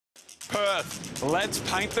Perth, let's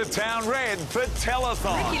paint the town red for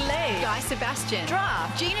Telethon. Ricky Lee, Guy Sebastian,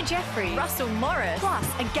 Draft, Gina Jeffrey, Russell Morris, plus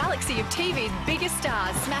a galaxy of TV's biggest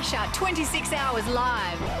stars smash out 26 hours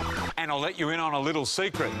live. And I'll let you in on a little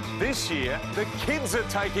secret. This year, the kids are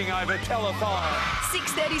taking over Telethon.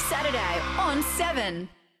 6:30 Saturday on 7.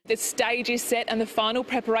 The stage is set and the final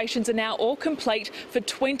preparations are now all complete for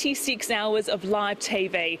 26 hours of live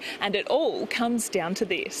TV. And it all comes down to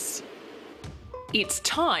this. It's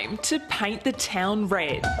time to paint the town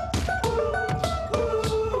red.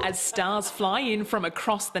 As stars fly in from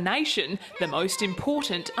across the nation, the most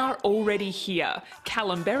important are already here.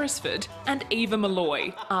 Callum Beresford and Eva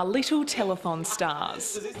Malloy, our little telethon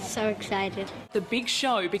stars. So excited. The big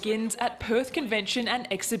show begins at Perth Convention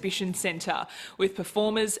and Exhibition Centre, with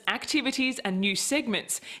performers, activities and new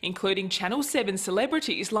segments, including Channel 7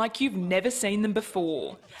 celebrities like you've never seen them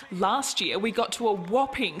before. Last year we got to a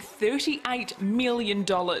whopping $38 million.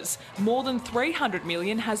 More than $300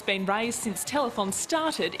 million has been raised since Telethon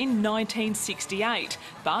started in 1968,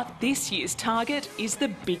 but this year's target is the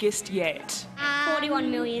biggest yet. 41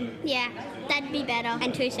 million. Yeah, that'd be better.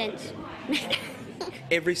 And 2 cents.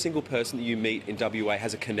 Every single person that you meet in WA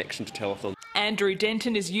has a connection to Telethon. Andrew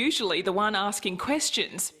Denton is usually the one asking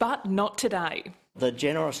questions, but not today. The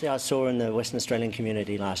generosity I saw in the Western Australian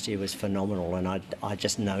community last year was phenomenal, and I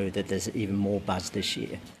just know that there's even more buzz this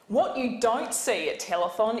year. What you don't see at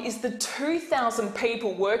Telethon is the 2,000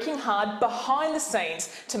 people working hard behind the scenes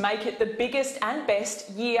to make it the biggest and best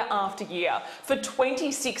year after year. For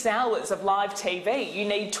 26 hours of live TV, you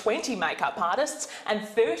need 20 makeup artists and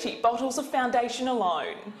 30 bottles of foundation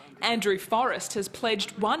alone. Andrew Forrest has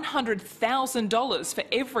pledged $100,000 for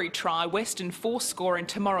every try Western Force score in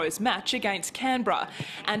tomorrow's match against Canberra,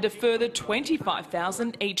 and a further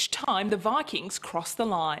 $25,000 each time the Vikings cross the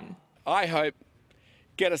line. I hope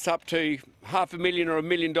get us up to $500,000 or $1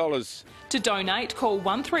 million. To donate, call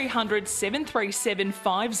 1300 737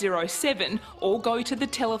 507 or go to the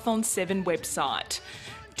Telethon 7 website.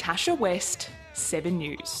 Tasha West, 7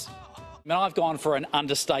 News. Now, I've gone for an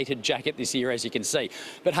understated jacket this year, as you can see.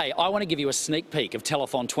 But hey, I want to give you a sneak peek of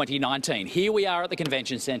Telethon 2019. Here we are at the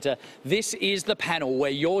Convention Centre. This is the panel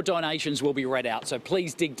where your donations will be read out, so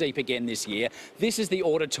please dig deep again this year. This is the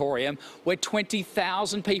auditorium where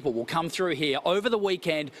 20,000 people will come through here over the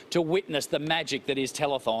weekend to witness the magic that is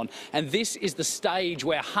Telethon. And this is the stage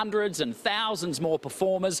where hundreds and thousands more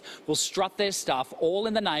performers will strut their stuff, all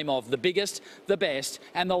in the name of the biggest, the best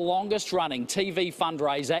and the longest running TV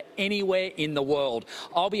fundraiser anywhere in the world.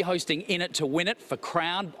 I'll be hosting In It to Win It for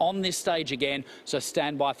Crown on this stage again, so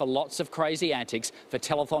stand by for lots of crazy antics for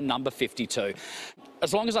Telethon number 52.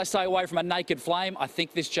 As long as I stay away from a naked flame, I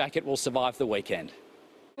think this jacket will survive the weekend.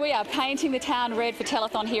 We are painting the town red for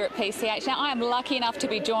Telethon here at PCH. Now, I am lucky enough to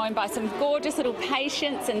be joined by some gorgeous little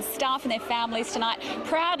patients and staff and their families tonight,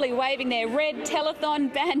 proudly waving their red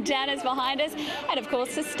Telethon bandanas behind us. And of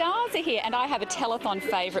course, the stars are here. And I have a Telethon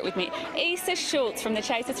favourite with me, Issa Schultz from the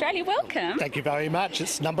Chase Australia. Welcome. Thank you very much.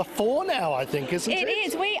 It's number 4 now, I think, isn't it? It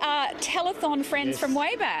is. We are Telethon friends from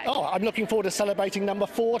way back. Oh, I'm looking forward to celebrating number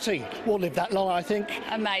 40. We'll live that long, I think.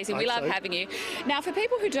 Amazing. We love having you. Now, for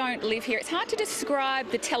people who don't live here, it's hard to describe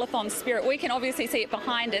the Telethon spirit. We can obviously see it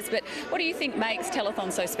behind us, but what do you think makes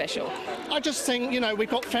Telethon so special? I just think, you know,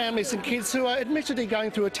 we've got families and kids who are admittedly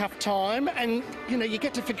going through a tough time, and, you know, you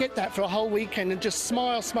get to forget that for a whole weekend and just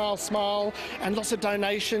smile, smile, smile, and lots of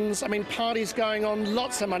donations. I mean, parties going on,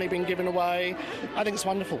 lots of money being given away. I think it's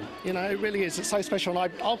wonderful. You know, it really is. It's so special,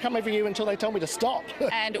 and I'll come every year until they tell me to stop.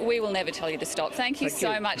 And we will never tell you to stop. Thank you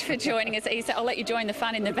so much for joining us, Issa. I'll let you join the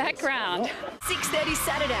fun in the background. 6:30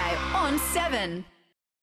 Saturday on 7.